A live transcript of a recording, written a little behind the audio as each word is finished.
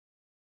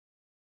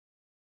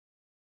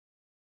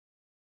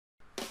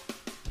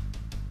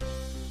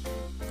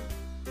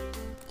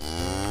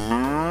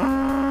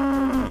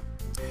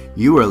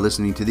You are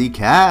listening to the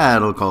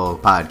Cattle Call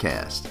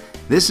Podcast.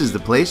 This is the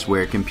place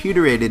where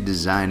computer-aided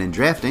design and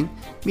drafting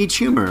meets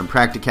humor and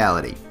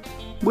practicality,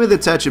 with a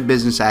touch of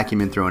business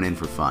acumen thrown in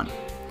for fun.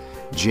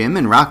 Jim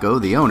and Rocco,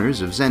 the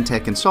owners of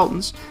Zentek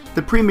Consultants,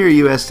 the premier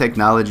U.S.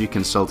 technology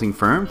consulting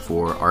firm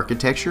for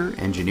architecture,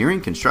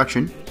 engineering,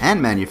 construction, and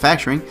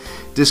manufacturing,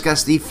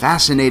 discuss the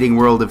fascinating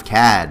world of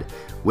CAD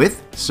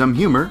with some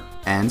humor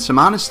and some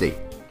honesty.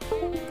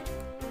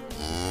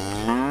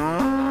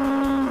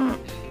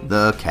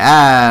 The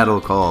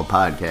Cattle Call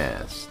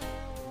Podcast.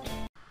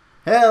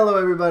 Hello,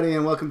 everybody,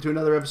 and welcome to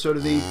another episode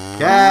of the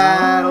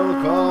Cattle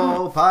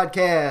Call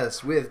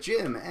Podcast with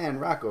Jim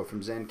and Rocco from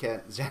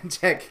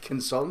Zentek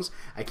Consultants.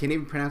 I can't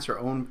even pronounce our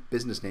own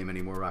business name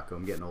anymore, Rocco.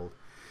 I'm getting old.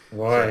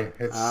 Boy,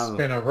 it's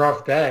been a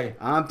rough day.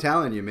 I'm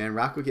telling you, man.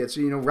 Rocco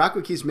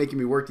keeps making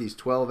me work these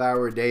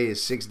 12-hour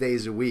days, 6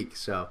 days a week.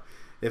 So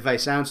if I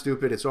sound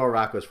stupid, it's all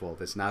Rocco's fault.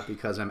 It's not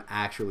because I'm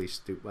actually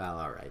stupid. Well,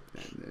 all right.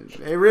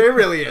 It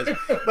really is.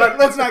 But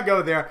let's not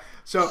go there.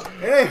 So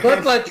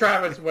let's let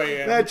Travis weigh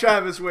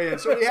in.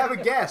 So we have a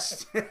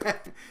guest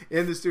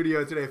in the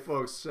studio today,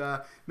 folks.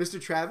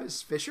 Mr.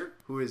 Travis Fischer,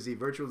 who is the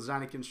Virtual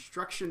Design and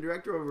Construction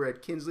Director over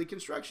at Kinsley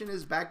Construction,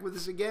 is back with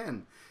us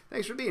again.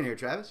 Thanks for being here,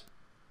 Travis.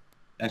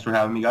 Thanks for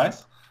having me,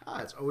 guys.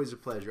 It's always a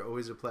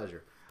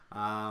pleasure.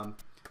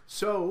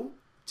 So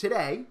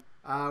today,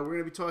 we're going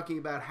to be talking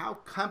about how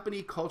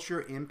company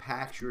culture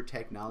impacts your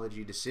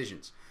technology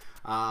decisions.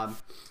 I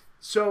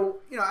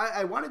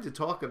wanted to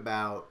talk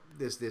about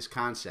this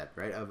concept,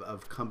 right,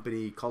 of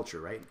company culture,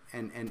 right,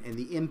 and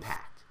the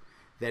impact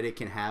that it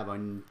can have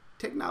on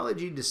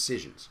technology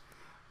decisions.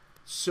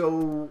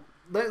 So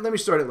let me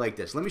start it like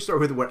this. Let me start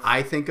with what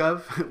I think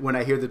of when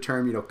I hear the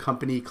term,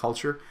 company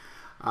culture.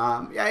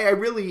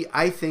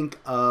 I think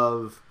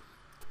of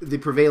the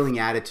prevailing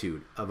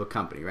attitude of a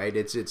company, right?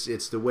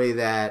 It's the way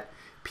that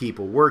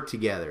people work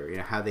together,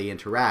 how they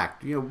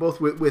interact,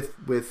 both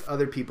with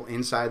other people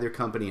inside their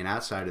company and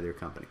outside of their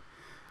company.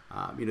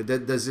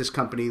 Does this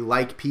company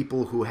like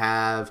people who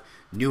have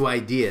new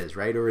ideas,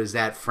 right? Or is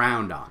that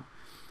frowned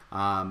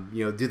on?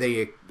 Do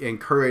they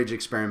encourage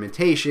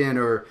experimentation,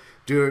 or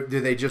do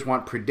they just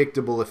want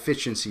predictable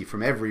efficiency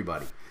from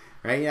everybody,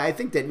 right? I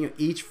think that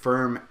each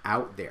firm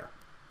out there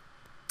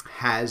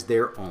has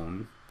their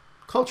own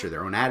culture,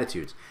 their own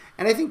attitudes,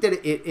 and I think that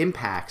it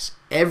impacts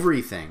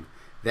everything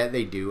that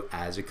they do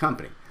as a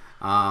company.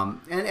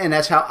 And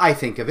that's how I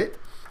think of it.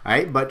 All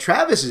right, but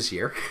Travis is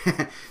here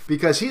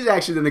because he's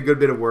actually done a good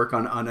bit of work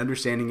on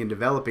understanding and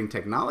developing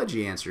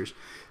technology answers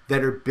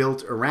that are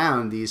built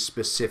around these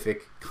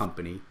specific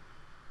company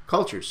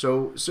cultures.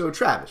 So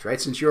Travis, right,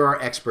 since you're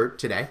our expert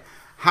today,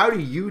 how do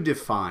you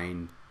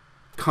define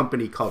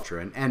company culture,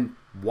 and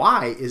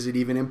why is it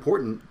even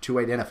important to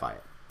identify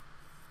it?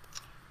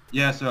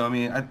 Yeah, so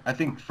I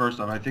think first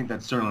off, I think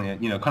that's certainly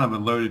kind of a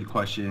loaded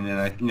question, and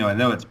I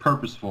know it's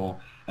purposeful,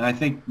 and I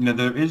think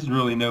there is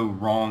really no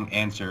wrong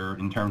answer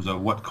in terms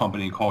of what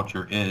company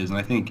culture is, and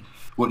I think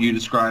what you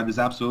described is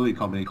absolutely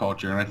company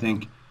culture, and I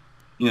think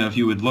if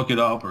you would look it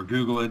up or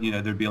Google it,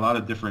 there'd be a lot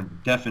of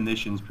different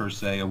definitions per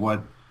se of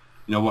what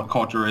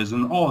culture is,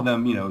 and all of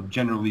them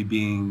generally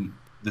being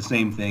the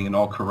same thing and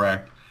all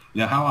correct.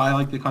 How I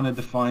like to kind of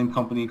define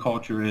company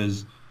culture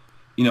is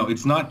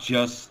it's not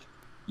just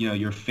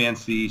your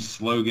fancy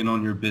slogan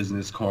on your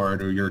business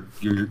card or your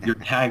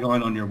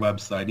tagline on your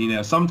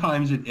website.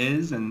 Sometimes it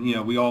is, and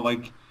we all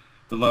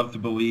love to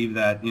believe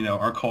that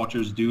our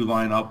cultures do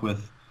line up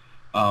with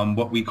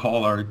what we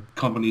call our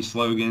company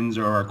slogans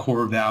or our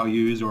core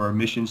values or our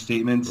mission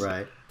statements.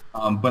 Right.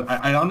 But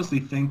I honestly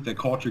think that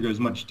culture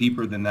goes much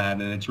deeper than that,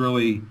 and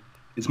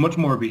it's much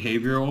more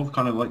behavioral,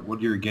 kind of like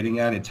what you're getting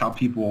at. It's how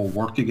people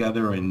work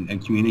together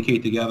and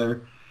communicate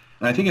together,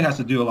 and I think it has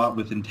to do a lot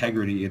with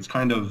integrity. It's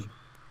kind of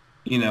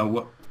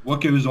what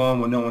goes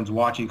on when no one's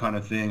watching kind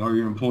of thing. Are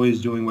your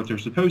employees doing what they're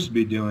supposed to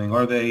be doing?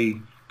 Are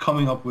they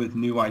coming up with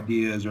new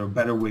ideas or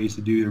better ways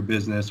to do their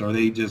business? Or are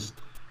they just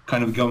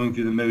kind of going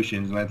through the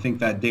motions? And I think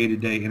that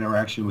day-to-day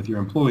interaction with your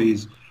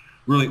employees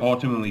really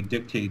ultimately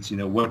dictates,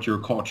 what your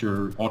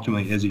culture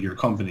ultimately is at your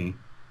company.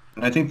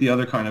 And I think the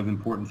other kind of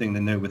important thing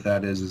to note with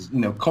that is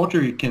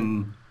culture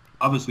can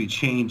obviously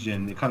change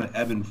and it kind of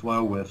ebb and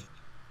flow with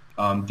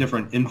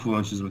different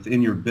influences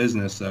within your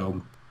business.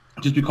 So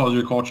just because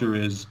your culture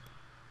is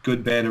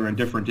good, bad, or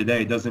indifferent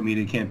today doesn't mean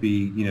it can't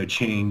be,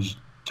 changed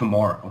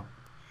tomorrow.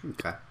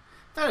 Okay.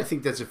 I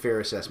think that's a fair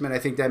assessment. I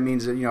think that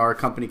means that, our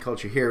company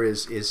culture here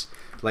is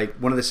like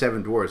one of the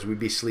seven dwarves. We'd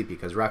be sleepy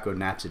because Rocco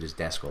naps at his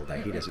desk all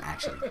day. He doesn't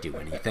actually do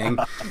anything.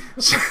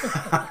 So,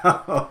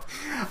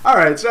 all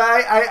right. So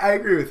I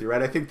agree with you,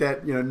 right? I think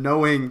that,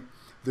 knowing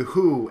the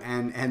who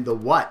and the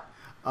what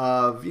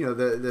of,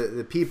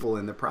 the people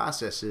and the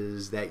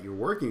processes that you're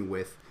working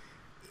with,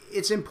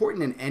 it's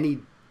important in any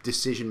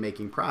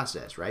decision-making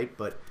process, right?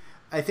 But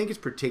I think it's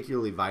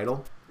particularly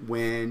vital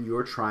when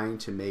you're trying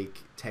to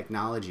make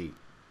technology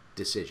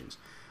decisions,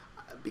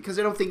 because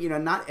I don't think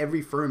not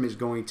every firm is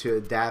going to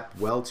adapt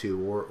well to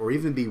or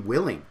even be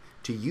willing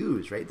to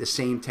use, right, the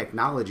same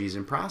technologies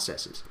and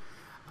processes.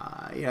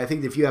 I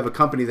think if you have a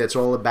company that's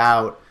all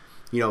about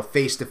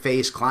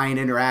face-to-face client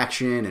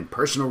interaction and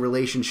personal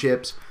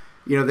relationships,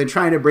 than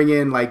trying to bring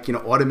in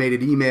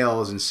automated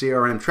emails and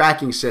CRM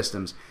tracking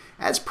systems.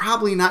 That's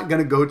probably not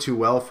going to go too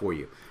well for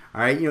you. All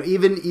right,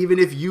 even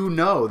if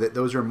that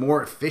those are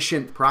more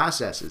efficient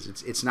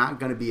processes, it's not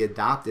going to be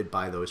adopted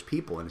by those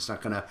people, and it's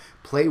not going to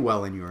play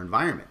well in your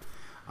environment.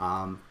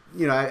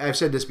 I've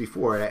said this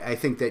before. I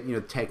think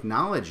that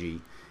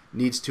technology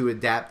needs to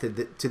adapt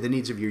to the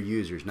needs of your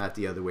users, not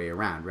the other way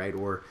around, right?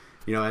 Or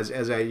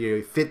as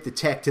I fit the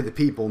tech to the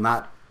people,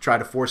 not try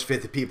to force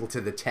fit the people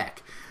to the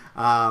tech.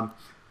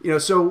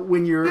 So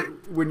when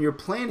you're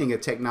planning a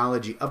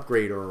technology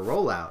upgrade or a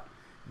rollout,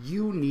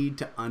 you need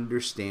to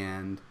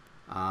understand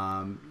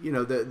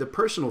the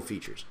personal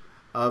features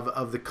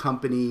of the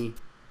company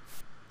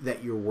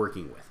that you're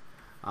working with.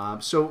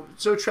 So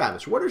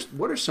Travis,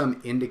 what are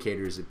some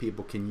indicators that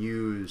people can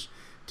use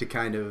to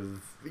kind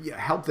of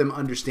help them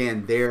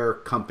understand their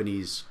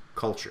company's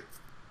culture?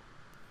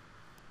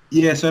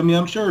 Yeah, so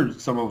I'm sure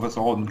some of us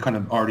all kind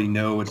of already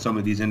know what some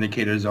of these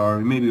indicators are.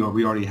 Maybe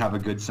we already have a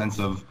good sense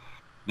of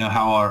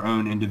how our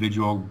own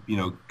individual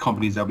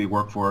companies that we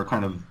work for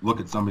kind of look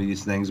at some of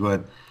these things,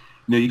 but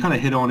you kind of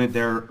hit on it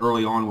there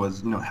early on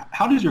was,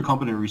 how does your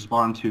company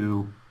respond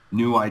to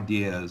new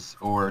ideas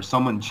or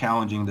someone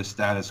challenging the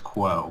status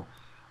quo?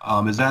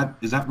 Is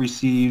that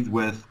received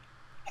with,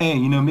 hey,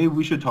 maybe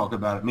we should talk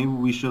about it. Maybe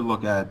we should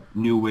look at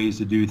new ways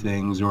to do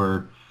things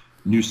or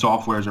new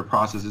softwares or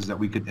processes that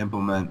we could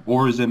implement?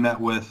 Or is it met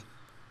with,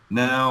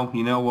 no,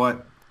 you know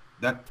what?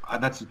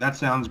 That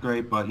sounds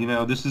great, but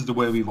this is the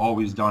way we've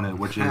always done it,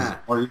 which is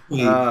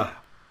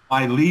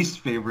my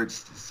least favorite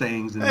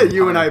sayings.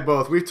 You and I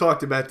both. We've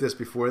talked about this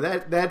before.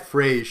 That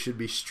phrase should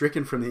be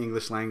stricken from the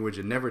English language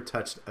and never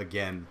touched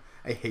again.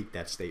 I hate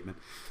that statement.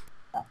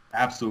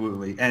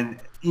 Absolutely. And,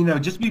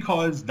 just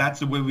because that's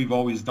the way we've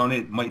always done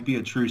it might be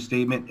a true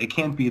statement. It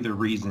can't be the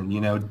reason,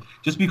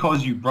 just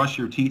because you brush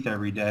your teeth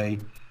every day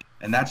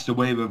and that's the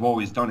way we've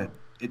always done it.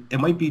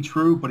 It might be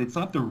true, but it's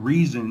not the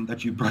reason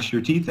that you brush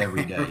your teeth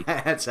every day.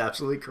 That's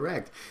absolutely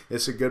correct.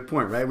 It's a good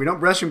point, right? We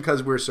don't brush them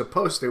because we're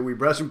supposed to. We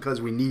brush them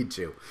because we need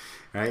to,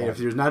 right? If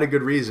there's not a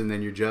good reason,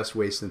 then you're just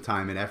wasting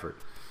time and effort.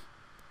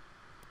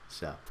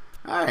 So,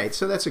 all right.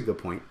 So that's a good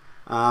point.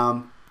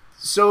 I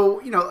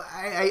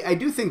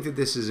do think that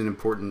this is an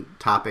important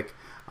topic,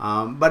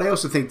 but I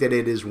also think that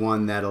it is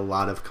one that a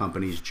lot of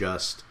companies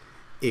just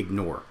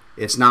ignore.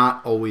 It's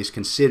not always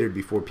considered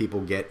before people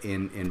get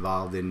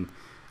involved in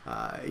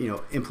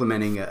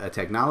implementing a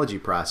technology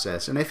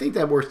process. And I think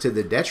that works to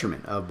the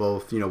detriment of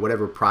both,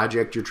 whatever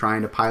project you're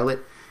trying to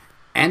pilot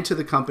and to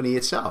the company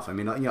itself. I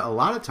mean, a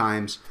lot of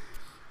times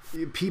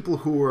people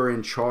who are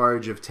in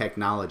charge of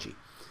technology,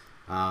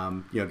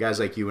 guys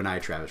like you and I,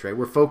 Travis, right?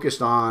 We're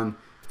focused on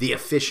the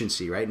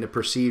efficiency, right? And the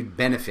perceived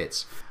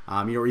benefits.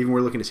 Even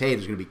we're looking at, hey,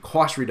 there's going to be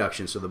cost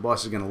reduction, so the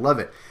boss is going to love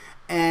it.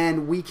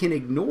 And we can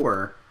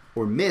ignore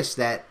or miss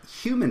that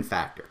human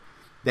factor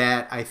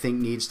that I think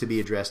needs to be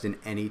addressed in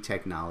any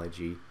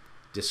technology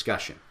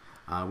discussion.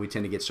 We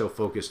tend to get so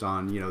focused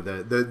on,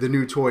 the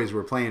new toys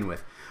we're playing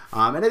with.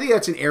 And I think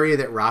that's an area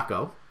that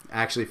Rocco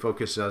actually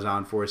focuses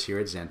on for us here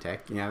at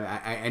Zentech.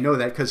 I know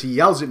that because he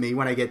yells at me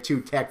when I get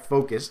too tech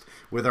focused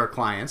with our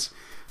clients.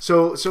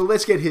 So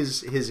let's get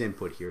his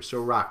input here.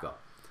 So Rocco,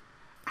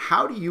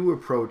 how do you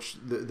approach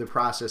the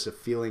process of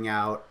feeling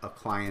out a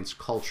client's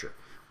culture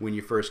when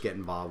you first get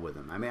involved with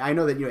them? I mean, I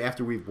know that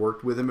after we've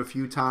worked with them a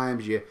few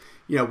times, we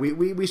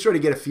sort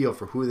of get a feel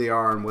for who they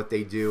are and what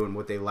they do and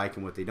what they like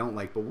and what they don't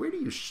like. But where do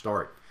you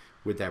start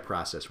with that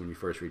process when you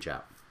first reach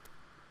out?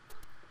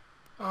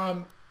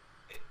 I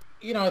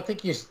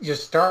think you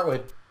start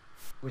with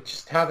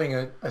just having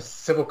a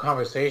civil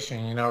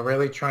conversation.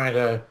 Really trying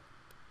to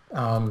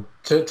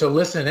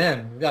listen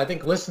in. I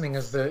think listening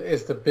is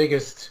the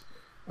biggest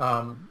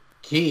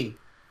key.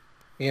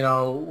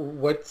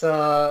 What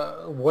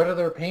are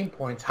their pain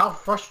points? How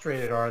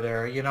frustrated are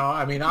they?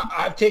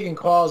 I've taken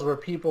calls where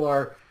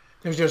people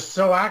they're just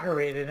so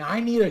aggravated.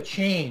 I need a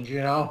change.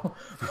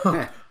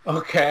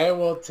 Okay,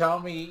 well, tell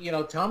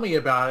me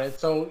about it.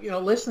 So,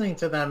 listening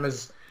to them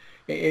is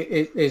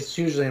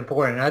hugely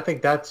important. And I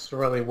think that's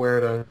really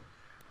where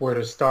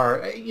to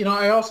start.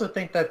 I also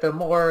think that the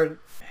more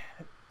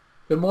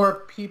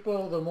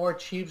people, the more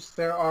chiefs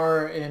there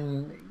are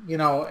in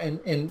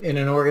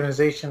an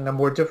organization, the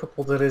more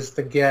difficult it is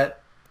to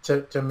get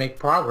to make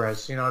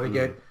progress,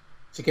 to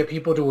get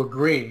people to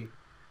agree.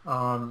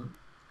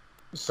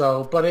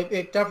 But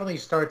it definitely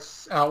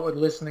starts out with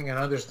listening and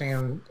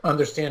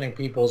understanding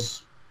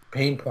people's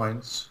pain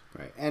points.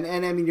 Right.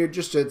 And I mean, you're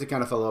just to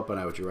kind of follow up on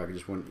that, what you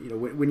just want,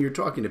 when you're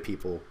talking to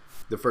people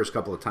the first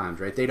couple of times,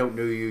 right? They don't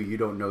know you, you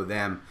don't know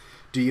them.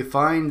 Do you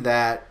find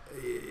that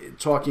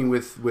talking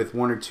with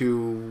one or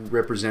two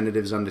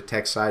representatives on the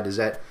tech side,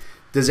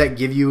 does that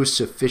give you a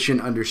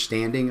sufficient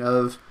understanding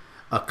of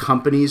a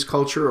company's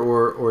culture,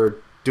 or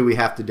do we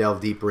have to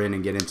delve deeper in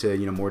and get into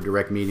more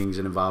direct meetings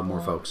and involve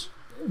more folks?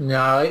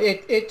 No,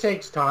 it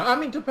takes time. I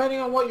mean, depending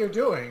on what you're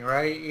doing,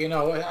 right? Here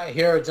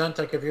at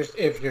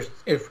Zentech,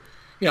 if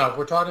if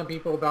we're talking to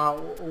people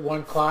about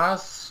one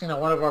class,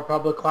 one of our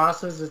public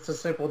classes, it's a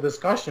simple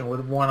discussion with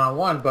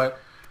one-on-one. But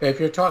if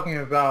you're talking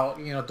about,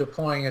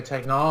 deploying a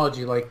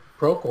technology like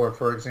Procore,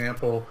 for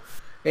example,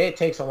 it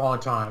takes a long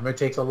time. It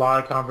takes a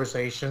lot of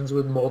conversations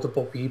with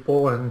multiple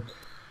people and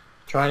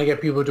trying to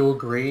get people to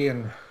agree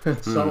and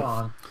so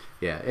on.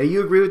 Yeah.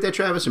 You agree with that,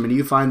 Travis? I mean, do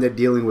you find that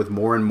dealing with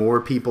more and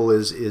more people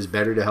is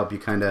better to help you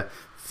kind of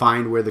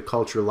find where the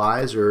culture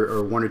lies,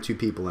 or one or two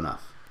people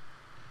enough?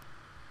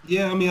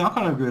 Yeah, I mean, I'll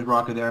kind of agree with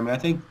Rocco there. I mean, I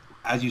think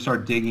as you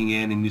start digging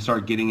in and you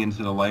start getting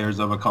into the layers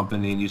of a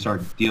company and you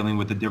start dealing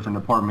with the different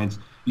departments,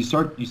 you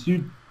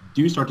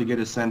do start to get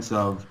a sense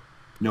of,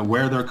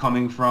 where they're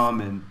coming from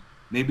and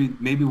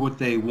maybe what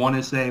they want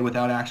to say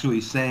without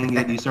actually saying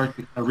it. You start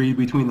to read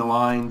between the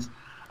lines.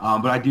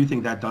 But I do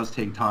think that does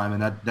take time,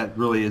 and that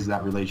really is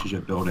that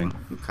relationship building.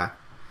 Okay.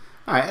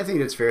 All right, I think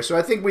that's fair. So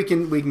I think we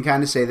can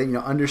kind of say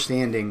that,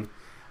 understanding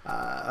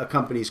a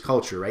company's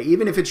culture, right?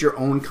 Even if it's your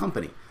own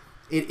company,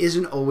 it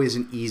isn't always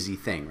an easy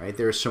thing, right?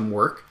 There's some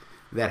work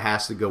that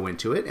has to go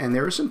into it, and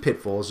there are some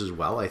pitfalls as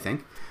well, I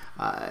think.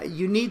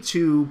 You need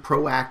to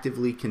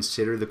proactively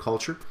consider the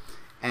culture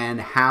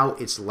and how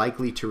it's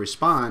likely to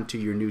respond to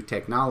your new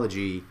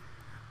technology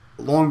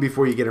long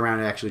before you get around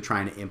to actually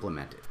trying to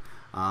implement it.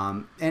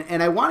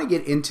 And I want to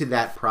get into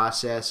that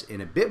process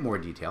in a bit more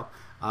detail,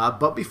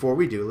 but before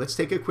we do, let's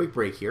take a quick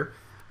break here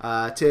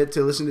to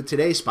listen to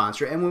today's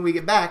sponsor. And when we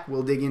get back,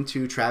 we'll dig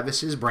into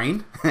Travis's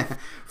brain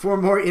for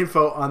more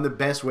info on the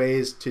best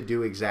ways to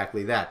do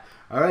exactly that.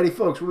 Alrighty,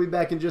 folks, we'll be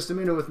back in just a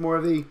minute with more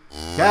of the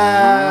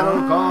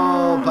Cattle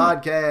Call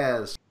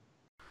Podcast.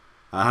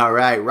 All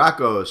right,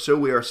 Rocco, so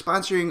we are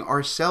sponsoring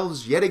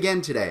ourselves yet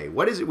again today.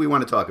 What is it we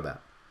want to talk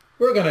about?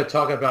 We're going to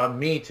talk about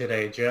me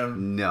today,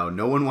 Jim. No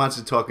one wants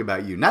to talk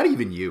about you. Not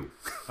even you.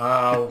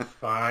 Oh,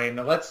 fine.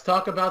 Let's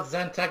talk about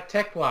Zentek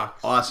Tech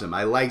Blocks. Awesome.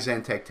 I like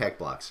Zentek Tech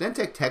Blocks.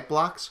 Zentek Tech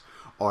Blocks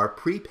are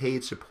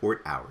prepaid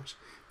support hours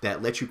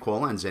that let you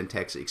call on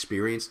Zentek's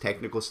experienced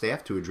technical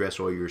staff to address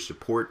all your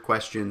support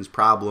questions,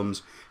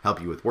 problems,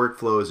 help you with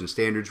workflows and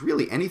standards,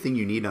 really anything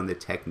you need on the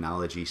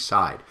technology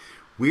side.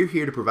 We're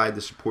here to provide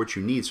the support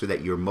you need so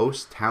that your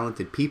most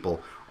talented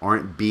people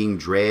aren't being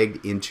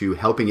dragged into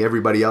helping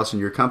everybody else in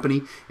your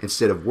company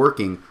instead of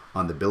working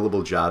on the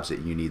billable jobs that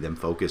you need them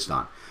focused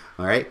on.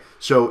 All right.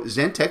 So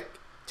Zentek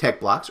Tech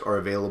Blocks are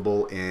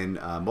available in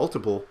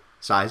multiple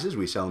sizes.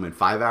 We sell them in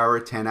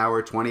 5-hour,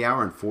 10-hour,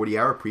 20-hour, and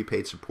 40-hour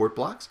prepaid support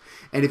blocks.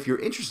 And if you're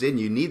interested and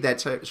you need that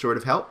sort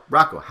of help,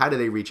 Rocco, how do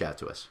they reach out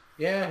to us?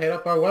 Yeah, hit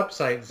up our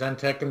website,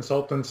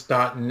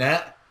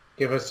 zentekconsultants.net.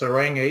 Give us a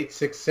ring,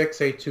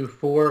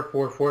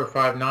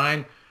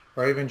 866-824-4459.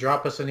 Or even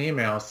drop us an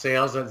email,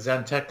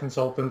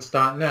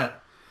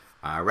 sales@zentekconsultants.net.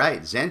 All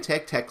right,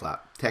 Zentek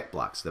Tech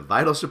Blocks, the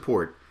vital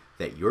support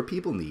that your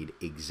people need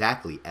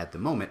exactly at the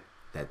moment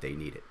that they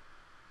need it.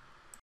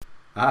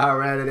 All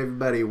right,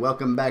 everybody,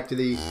 welcome back to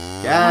the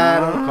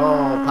Cattle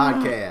Call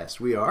Podcast.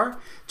 We are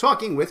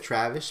talking with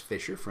Travis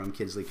Fischer from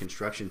Kinsley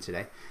Construction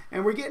today,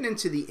 and we're getting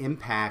into the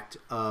impact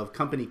of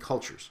company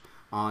cultures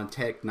on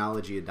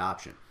technology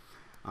adoption.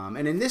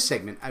 And in this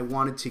segment, I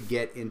wanted to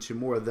get into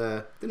more of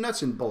the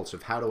nuts and bolts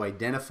of how to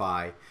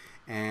identify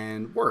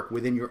and work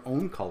within your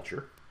own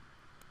culture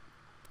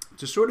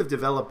to sort of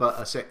develop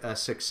a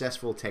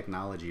successful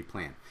technology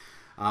plan.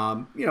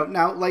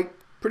 Now, like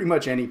pretty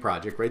much any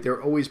project, right, there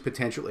are always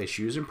potential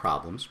issues and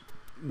problems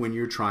when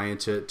you're trying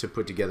to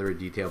put together a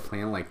detailed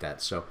plan like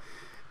that. So,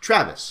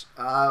 Travis,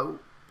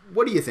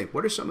 what do you think?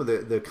 What are some of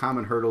the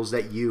common hurdles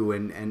that you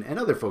and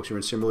other folks who are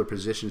in similar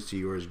positions to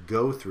yours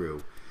go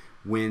through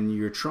when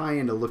you're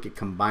trying to look at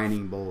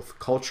combining both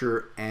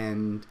culture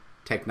and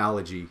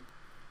technology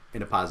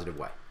in a positive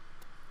way?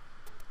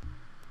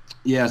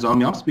 Yeah, so I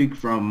mean, I'll speak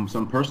from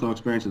some personal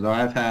experiences that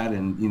I've had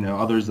and,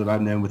 others that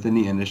I've known within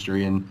the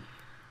industry. And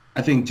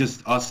I think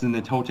just us in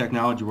the whole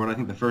technology world, I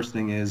think the first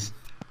thing is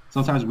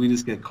sometimes we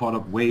just get caught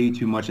up way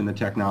too much in the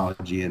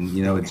technology. And,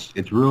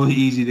 it's really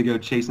easy to go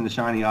chasing the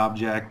shiny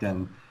object.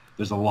 And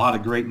there's a lot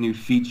of great new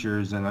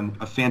features and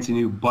a fancy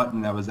new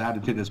button that was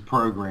added to this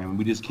program.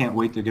 We just can't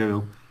wait to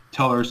go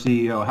tell our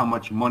CEO how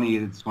much money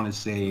it's going to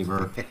save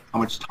or how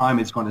much time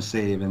it's going to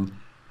save. And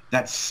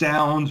that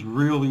sounds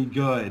really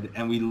good,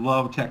 and we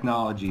love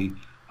technology.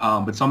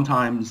 But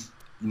sometimes,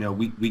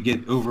 we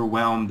get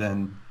overwhelmed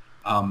and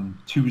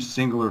too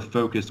singular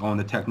focused on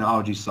the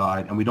technology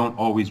side, and we don't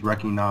always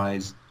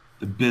recognize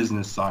the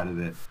business side of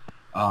it.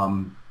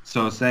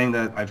 So saying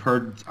that I've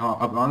heard, I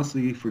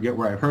honestly forget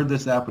where I heard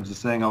this at, but it's a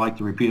saying I like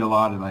to repeat a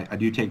lot, and I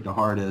do take to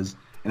heart is,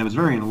 and it was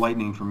very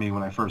enlightening for me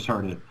when I first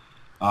heard it.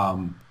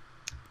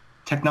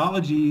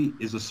 Technology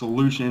is a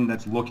solution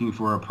that's looking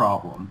for a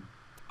problem.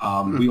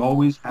 We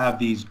always have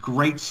these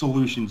great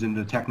solutions in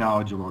the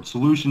technology world.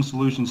 Solution.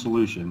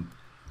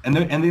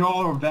 And they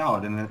all are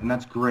valid, and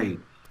that's great.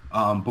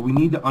 But we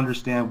need to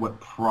understand what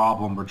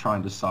problem we're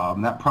trying to solve.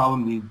 And that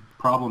problem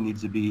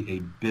needs to be a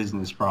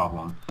business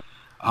problem.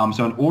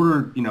 So in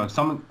order,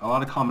 a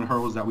lot of common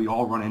hurdles that we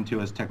all run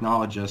into as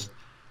technologists,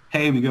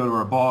 hey, we go to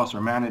our boss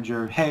or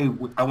manager, hey,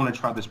 I want to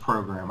try this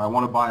program. I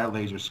want to buy a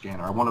laser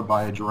scanner. I want to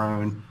buy a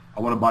drone.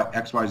 I want to buy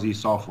XYZ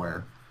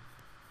software.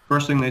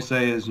 First thing they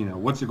say is,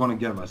 what's it going to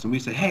give us? And we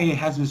say, hey, it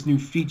has this new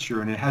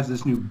feature and it has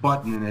this new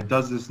button and it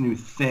does this new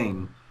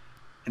thing.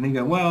 And they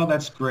go, well,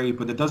 that's great,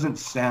 but it doesn't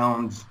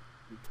sound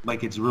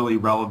like it's really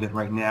relevant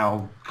right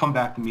now. Come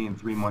back to me in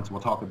 3 months.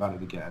 We'll talk about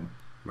it again.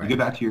 Right. You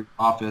go back to your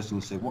office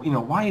and you say, well,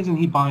 why isn't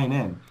he buying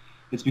in?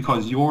 It's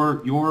because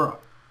your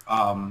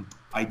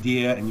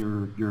idea and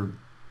your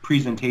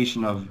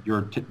presentation of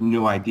your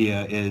new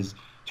idea is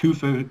too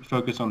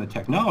focused on the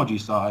technology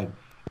side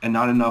and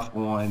not enough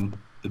on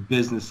the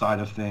business side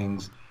of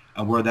things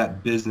and where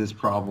that business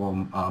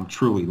problem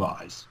truly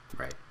lies.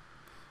 Right.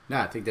 No,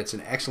 I think that's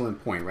an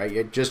excellent point,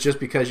 right? Just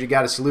because you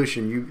got a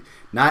solution,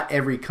 not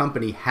every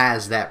company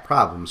has that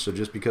problem. So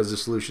just because the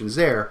solution's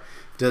there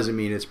doesn't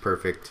mean it's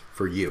perfect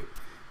for you,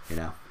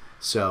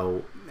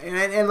 So,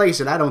 and like I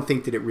said, I don't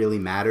think that it really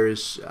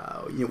matters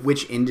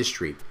which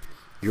industry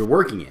you're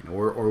working in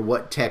or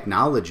what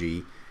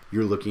technology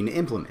you're looking to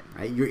implement,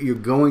 right? You're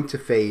going to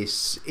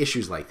face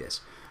issues like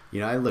this.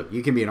 Look,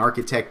 you can be an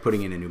architect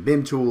putting in a new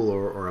BIM tool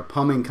or a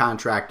plumbing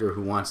contractor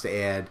who wants to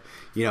add,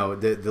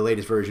 the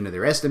latest version of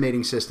their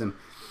estimating system.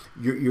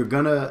 You're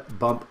going to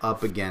bump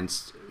up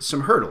against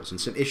some hurdles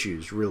and some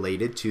issues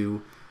related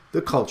to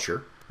the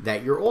culture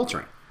that you're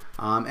altering.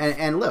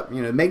 And look,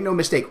 make no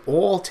mistake,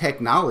 all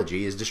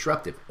technology is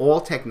disruptive.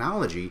 All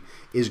technology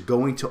is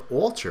going to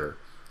alter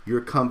your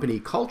company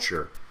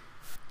culture,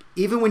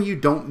 even when you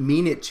don't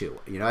mean it to.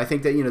 I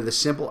think that, the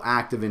simple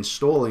act of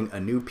installing a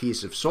new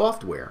piece of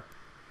software,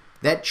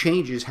 that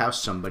changes how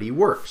somebody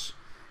works.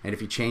 And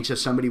if you change how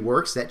somebody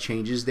works, that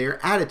changes their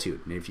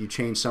attitude. And if you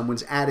change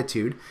someone's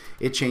attitude,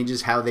 it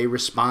changes how they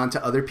respond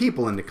to other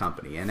people in the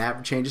company. And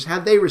that changes how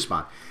they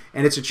respond.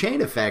 And it's a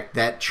chain effect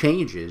that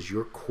changes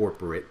your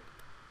corporate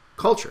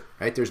culture,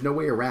 right? There's no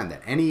way around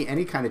that.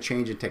 Any kind of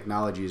change in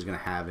technology is going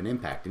to have an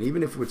impact. And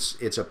even if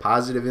it's a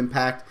positive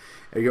impact,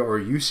 or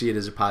you see it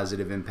as a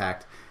positive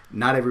impact,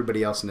 not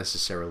everybody else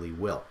necessarily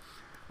will.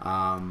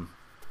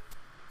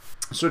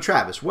 So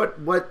Travis, what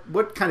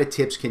kind of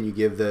tips can you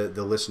give the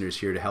listeners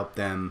here to help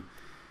them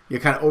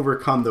kind of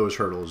overcome those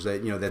hurdles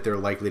that that they're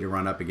likely to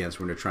run up against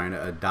when they're trying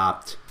to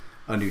adopt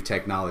a new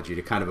technology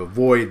to kind of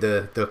avoid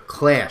the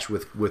clash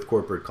with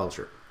corporate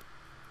culture?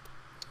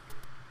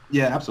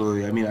 Yeah,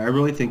 absolutely. I mean, I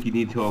really think you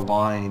need to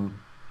align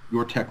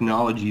your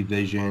technology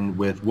vision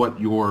with what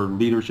your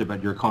leadership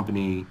at your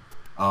company,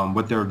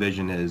 what their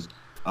vision is.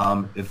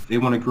 If they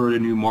want to grow to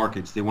new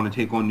markets, they want to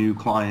take on new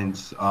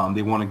clients,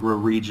 they want to grow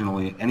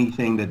regionally,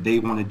 anything that they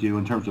want to do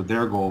in terms of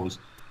their goals.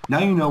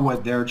 Now you know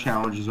what their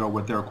challenges are,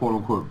 what their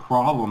quote-unquote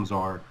problems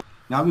are.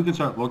 Now we can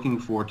start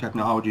looking for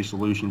technology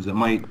solutions that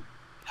might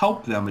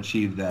help them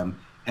achieve them.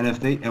 And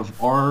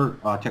if our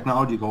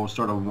technology goals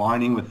start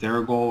aligning with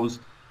their goals,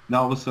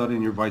 now all of a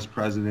sudden your vice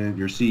president,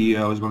 your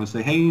CEO is going to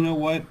say, hey, you know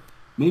what?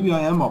 Maybe I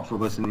am up for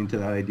listening to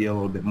that idea a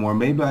little bit more.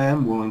 Maybe I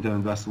am willing to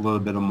invest a little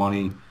bit of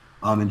money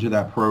into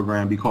that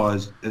program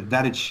because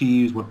that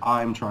achieves what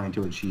I'm trying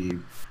to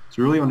achieve.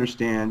 So really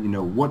understand,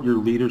 what your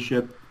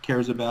leadership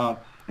cares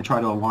about and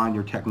try to align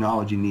your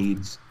technology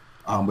needs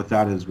with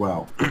that as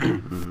well. I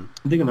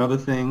think another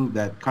thing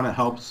that kind of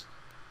helps,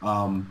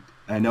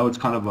 I know it's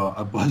kind of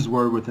a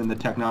buzzword within the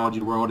technology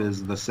world,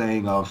 is the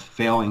saying of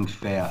failing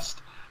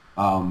fast.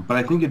 But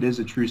I think it is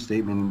a true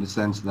statement in the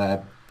sense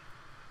that,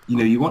 you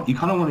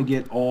kind of want to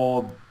get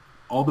all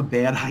the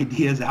bad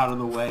ideas out of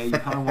the way. You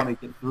kind of want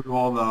to get through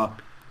all the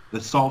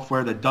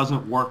software that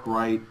doesn't work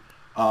right.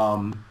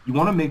 You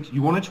want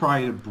to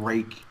try to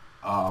break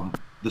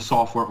the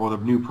software or the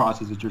new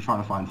process that you're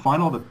trying to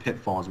find all the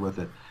pitfalls with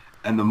it.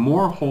 And the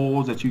more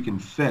holes that you can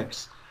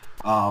fix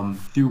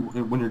through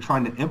when you're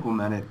trying to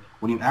implement it,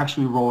 when you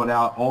actually roll it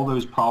out, all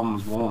those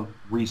problems won't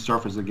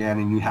resurface again,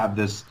 and you have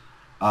this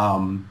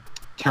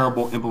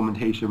terrible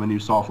implementation of a new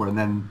software, and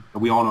then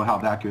we all know how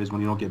that goes when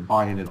you don't get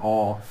buy-in at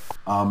all,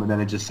 and then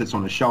it just sits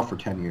on the shelf for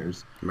 10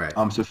 years. Right.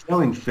 So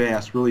failing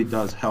fast really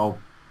does help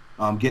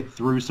get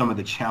through some of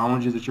the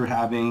challenges that you're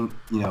having,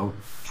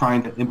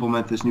 trying to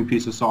implement this new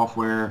piece of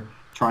software,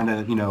 trying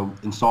to,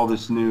 install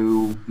this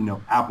new,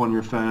 app on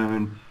your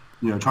phone,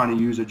 trying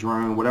to use a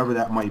drone, whatever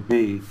that might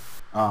be.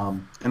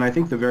 And I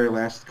think the very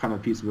last kind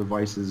of piece of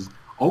advice is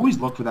always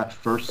look for that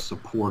first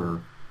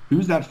supporter.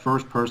 Who's that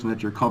first person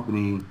at your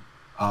company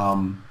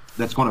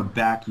that's going to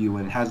back you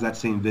and has that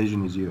same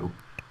vision as you?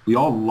 We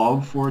all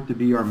love for it to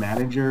be our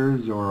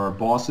managers or our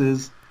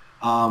bosses,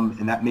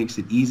 and that makes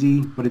it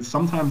easy. But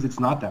sometimes it's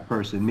not that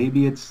person.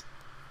 Maybe it's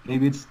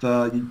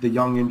the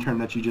young intern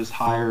that you just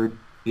hired.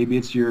 Maybe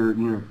it's your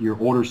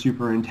older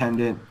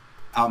superintendent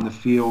out in the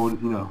field.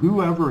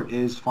 Whoever it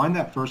is, find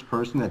that first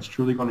person that's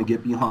truly going to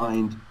get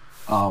behind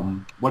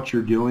what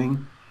you're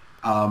doing,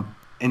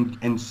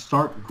 and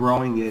start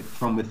growing it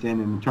from within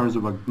in terms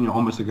of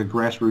almost like a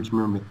grassroots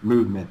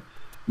movement.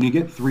 When you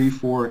get 3,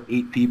 4,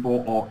 8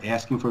 people all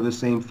asking for the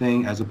same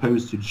thing, as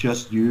opposed to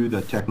just you,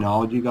 the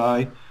technology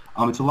guy,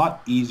 it's a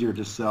lot easier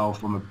to sell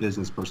from a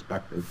business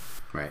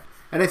perspective. Right.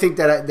 And I think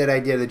that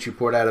idea that you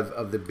poured out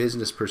of the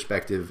business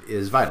perspective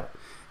is vital.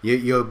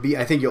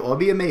 I think you'll all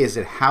be amazed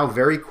at how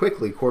very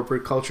quickly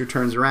corporate culture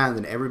turns around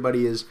and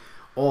everybody is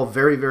all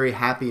very, very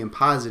happy and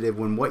positive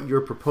when what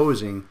you're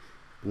proposing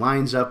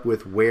lines up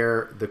with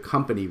where the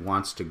company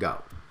wants to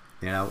go.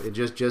 It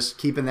just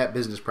keeping that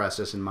business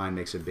process in mind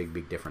makes a big,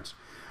 big difference.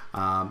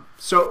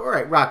 So, all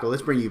right, Rocco,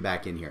 let's bring you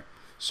back in here.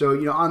 So,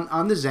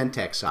 on the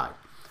Zentech side,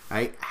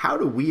 right, how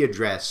do we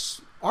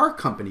address our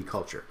company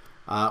culture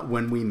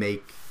when we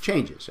make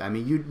changes? I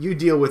mean, you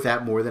deal with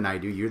that more than I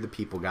do. You're the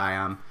people guy.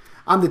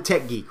 I'm the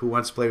tech geek who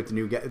wants to play with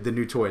the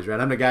new toys, right?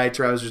 I'm the guy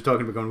Travis was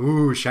talking about going,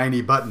 ooh,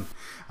 shiny button.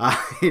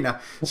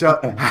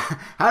 So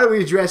how do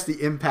we address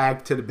the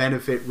impact to the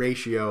benefit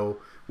ratio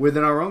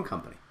within our own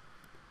company?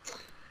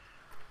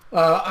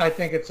 I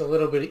think it's a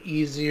little bit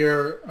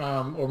easier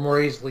or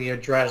more easily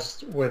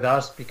addressed with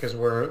us because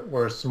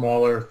we're a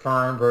smaller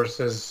firm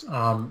versus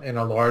in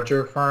a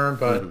larger firm.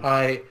 But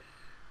I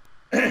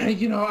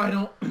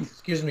don't,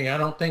 I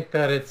don't think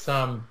that it's,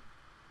 I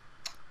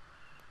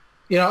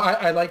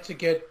like to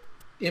get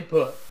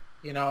input.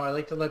 I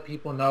like to let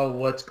people know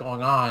what's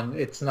going on.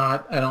 It's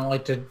not, I don't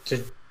like to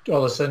all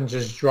of a sudden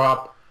just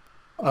drop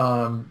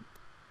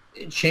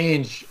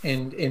change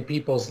in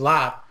people's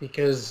lap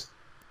because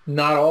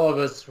not all of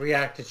us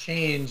react to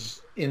change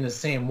in the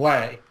same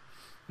way,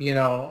 and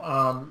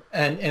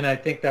I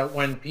think that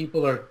when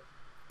people are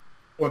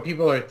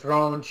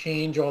thrown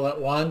change all at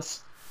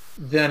once,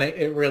 then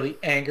it really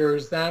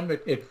angers them.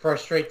 It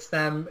frustrates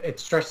them. It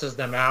stresses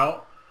them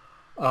out.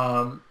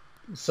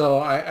 So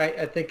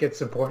I think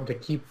it's important to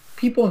keep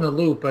people in the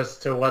loop as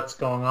to what's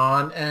going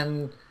on.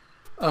 And,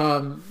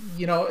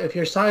 if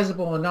you're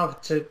sizable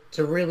enough to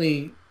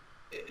really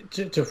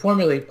to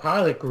formulate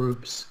pilot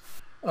groups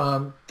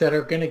that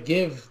are going to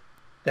give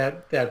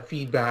that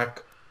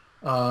feedback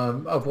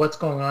of what's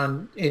going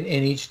on in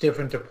each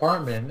different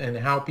department and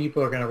how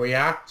people are going to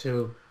react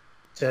to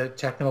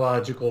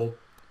technological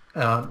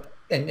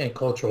and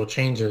cultural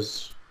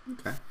changes.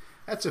 Okay,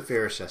 that's a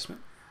fair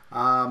assessment.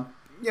 And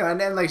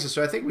then like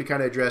so I think we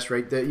kind of addressed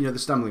the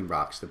stumbling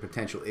blocks, the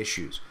potential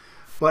issues,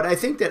 but I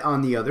think that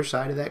on the other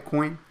side of that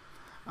coin,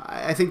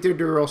 I think there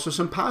are also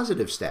some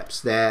positive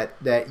steps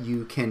that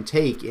you can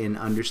take in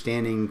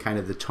understanding kind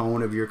of the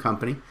tone of your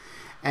company,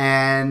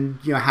 and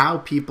how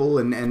people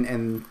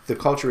and the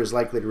culture is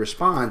likely to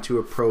respond to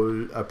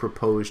a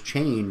proposed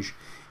change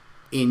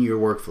in your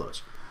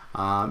workflows.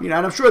 And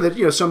I'm sure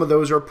that some of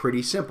those are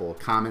pretty simple,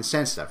 common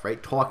sense stuff,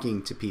 right?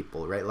 Talking to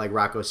people, right? Like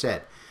Rocco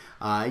said.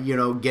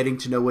 Getting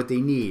to know what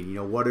they need,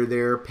 what are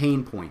their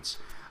pain points.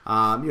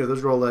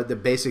 Those are all the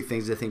basic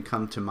things I think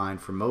come to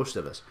mind for most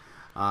of us.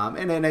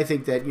 And then I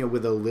think that,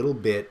 with a little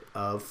bit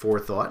of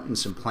forethought and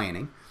some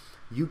planning,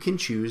 you can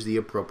choose the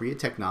appropriate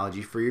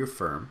technology for your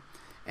firm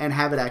and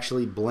have it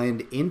actually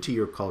blend into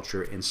your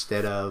culture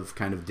instead of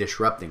kind of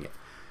disrupting it.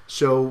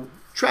 So,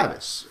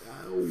 Travis,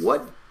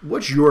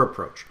 what's your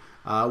approach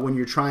when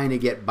you're trying to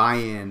get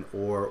buy-in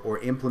or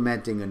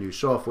implementing a new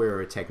software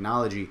or a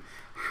technology?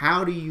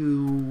 How do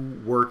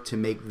you work to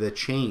make the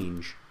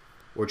change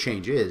or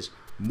changes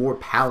more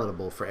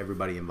palatable for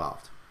everybody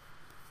involved?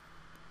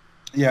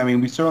 Yeah, I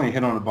mean, we certainly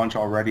hit on a bunch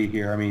already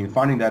here. I mean,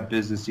 finding that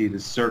business need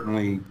is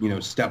certainly,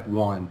 step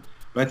one.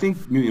 But I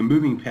think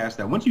moving past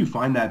that, once you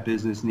find that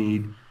business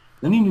need,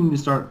 then you need to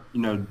start,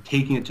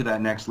 taking it to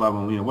that next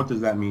level. What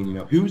does that mean?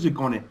 Who's it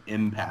going to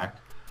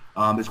impact?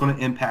 It's going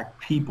to impact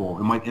people.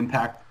 It might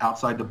impact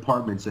outside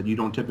departments that you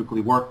don't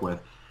typically work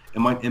with. It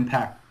might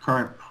impact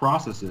current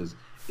processes.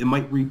 It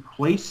might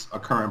replace a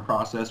current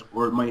process,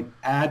 or it might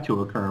add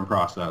to a current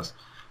process.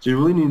 So you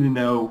really need to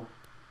know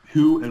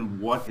who and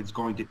what it's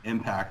going to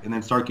impact, and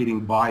then start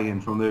getting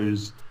buy-in from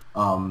those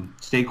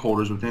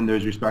stakeholders within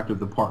those respective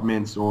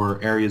departments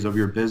or areas of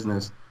your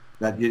business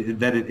that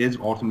it is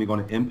ultimately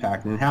going to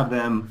impact, and have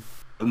them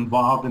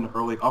involved in the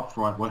early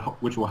upfront,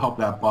 which will help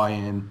that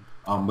buy-in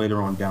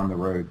later on down the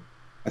road.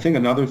 I think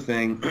another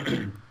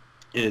thing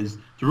is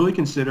to really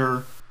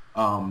consider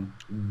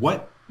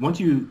once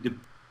you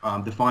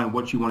define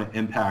what you want to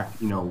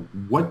impact,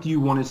 what do you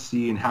want to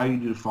see and how you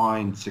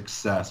define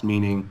success,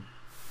 meaning,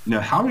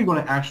 how are we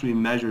going to actually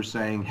measure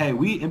saying, hey,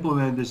 we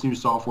implemented this new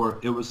software,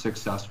 it was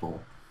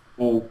successful?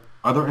 Well,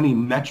 are there any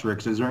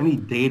metrics? Is there any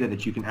data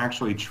that you can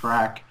actually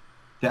track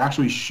to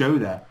actually show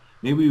that?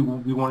 Maybe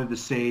we wanted to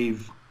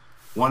save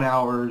 1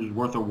 hour's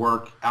worth of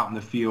work out in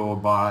the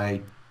field by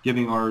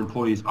giving our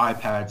employees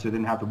iPads so they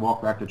didn't have to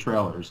walk back to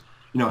trailers.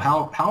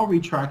 How are we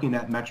tracking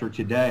that metric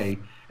today,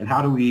 and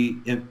how do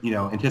we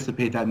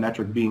anticipate that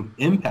metric being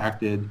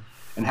impacted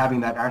and having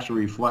that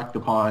actually reflect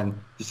upon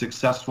the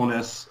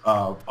successfulness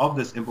of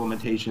this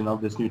implementation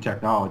of this new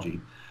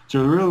technology?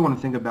 So we really want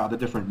to think about the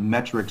different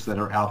metrics that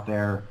are out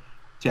there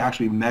to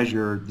actually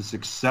measure the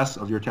success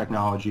of your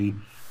technology,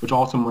 which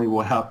ultimately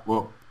will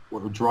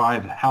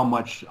drive how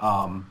much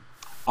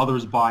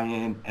others buy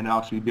in and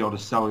actually be able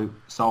to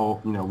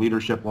sell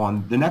leadership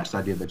on the next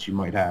idea that you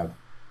might have.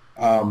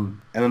 And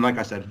then, like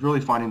I said,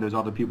 really finding those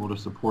other people to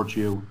support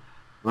you.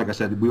 Like I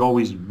said, we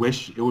always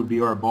wish it would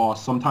be our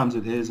boss. Sometimes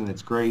it is, and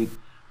it's great.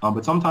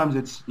 But sometimes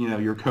it's,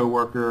 your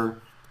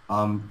coworker,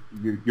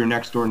 your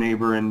next door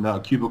neighbor in the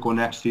cubicle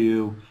next to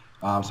you,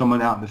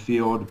 someone out in the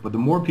field. But the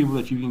more people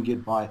that you can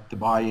get to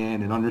buy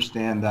in and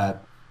understand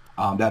that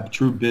that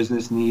true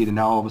business need, and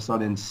now all of a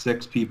sudden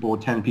 6 people,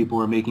 10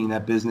 people are making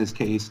that business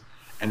case,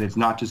 and it's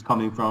not just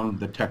coming from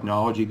the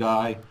technology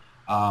guy,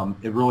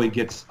 it really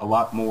gets a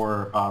lot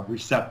more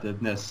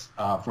receptiveness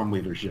from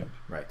leadership.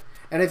 Right.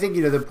 And I think,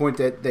 the point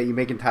that you're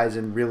making ties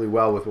in really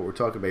well with what we're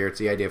talking about here. It's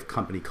the idea of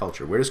company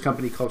culture. Where does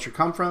company culture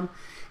come from?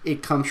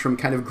 It comes from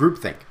kind of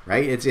groupthink,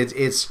 right?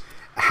 It's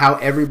how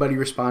everybody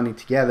responding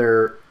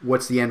together,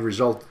 what's the end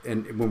result,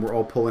 and when we're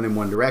all pulling in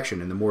one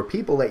direction. And the more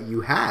people that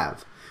you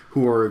have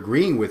who are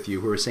agreeing with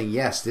you, who are saying,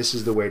 yes, this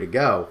is the way to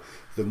go,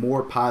 the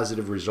more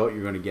positive result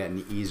you're going to get,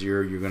 and the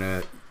easier you're going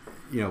to,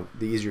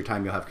 the easier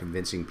time you'll have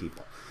convincing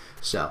people.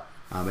 So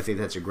I think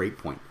that's a great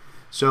point.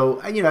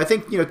 So, I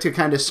think, to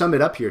kind of sum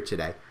it up here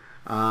today,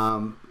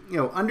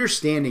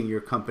 understanding your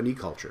company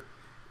culture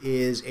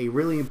is a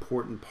really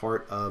important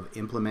part of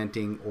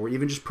implementing or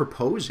even just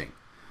proposing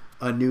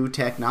a new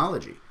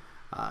technology.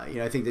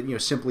 I think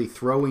that, simply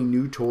throwing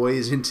new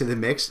toys into the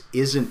mix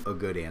isn't a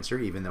good answer,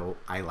 even though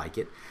I like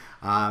it.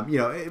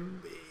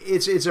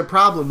 It's a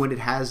problem when it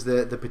has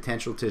the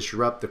potential to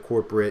disrupt the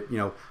corporate,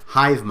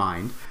 hive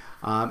mind.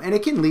 And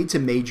it can lead to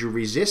major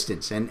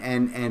resistance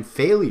and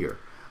failure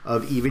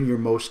of even your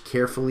most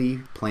carefully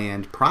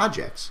planned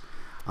projects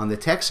on the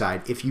tech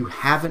side if you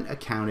haven't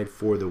accounted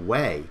for the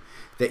way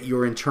that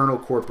your internal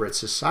corporate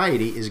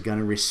society is going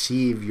to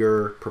receive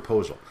your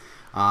proposal.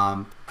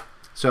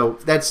 So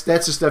that's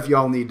the stuff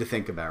y'all need to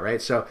think about,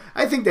 right? So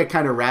I think that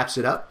kind of wraps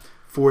it up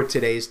for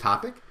today's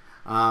topic.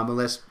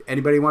 Unless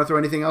anybody want to throw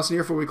anything else in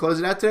here before we close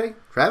it out today?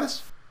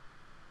 Travis?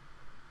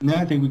 No,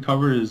 I think we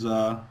covered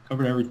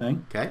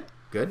everything. Okay,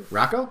 good.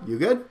 Rocco, you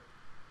good?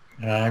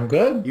 I'm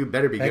good. You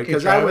better be Thank good, you,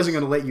 because I Travis. wasn't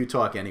going to let you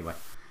talk anyway.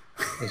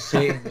 You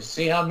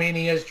see how mean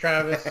he is,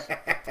 Travis?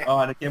 Oh,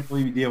 and I can't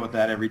believe you deal with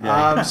that every day.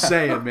 I'm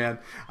saying, man.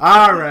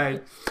 All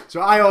right.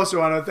 So I also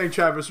want to thank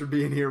Travis for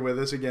being here with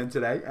us again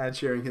today and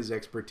sharing his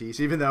expertise,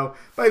 even though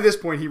by this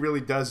point he really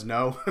does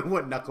know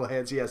what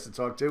knuckleheads he has to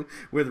talk to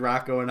with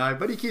Rocco and I,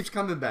 but he keeps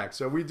coming back.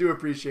 So we do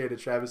appreciate it,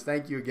 Travis.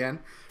 Thank you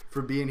again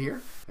for being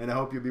here, and I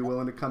hope you'll be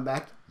willing to come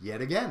back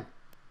yet again.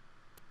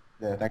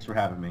 Yeah, thanks for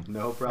having me.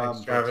 No problem.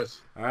 Thanks,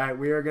 Travis. All right,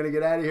 we are going to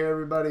get out of here,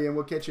 everybody, and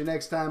we'll catch you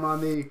next time on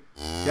the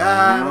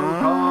Cattle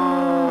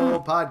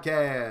Call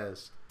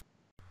Podcast.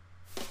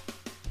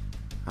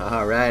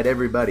 All right,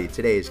 everybody,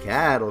 today's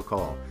Cattle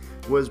Call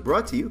was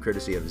brought to you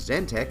courtesy of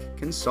Zentech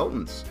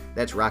Consultants.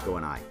 That's Rocco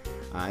and I.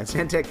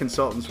 Zentech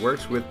Consultants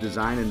works with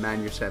design and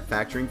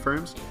manufacturing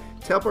firms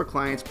to help our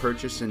clients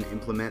purchase and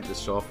implement the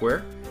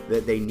software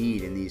that they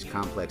need in these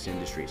complex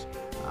industries.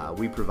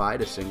 We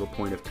provide a single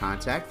point of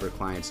contact for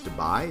clients to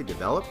buy,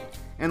 develop,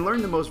 and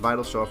learn the most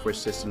vital software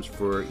systems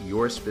for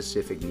your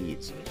specific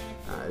needs.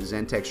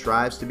 Zentech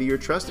strives to be your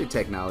trusted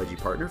technology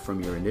partner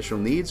from your initial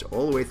needs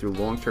all the way through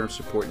long-term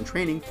support and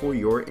training for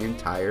your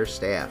entire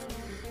staff.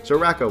 So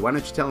Rocco, why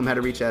don't you tell them how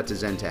to reach out to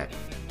Zentech?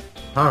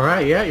 All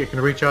right, yeah, you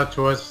can reach out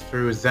to us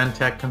through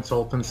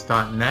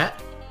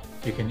zentechconsultants.net.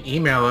 You can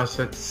email us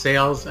at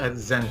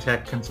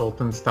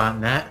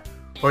sales@zentechconsultants.net,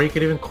 or you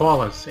can even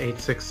call us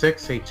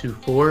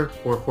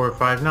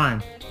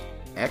 866-824-4459.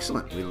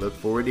 Excellent. We look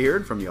forward to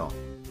hearing from y'all.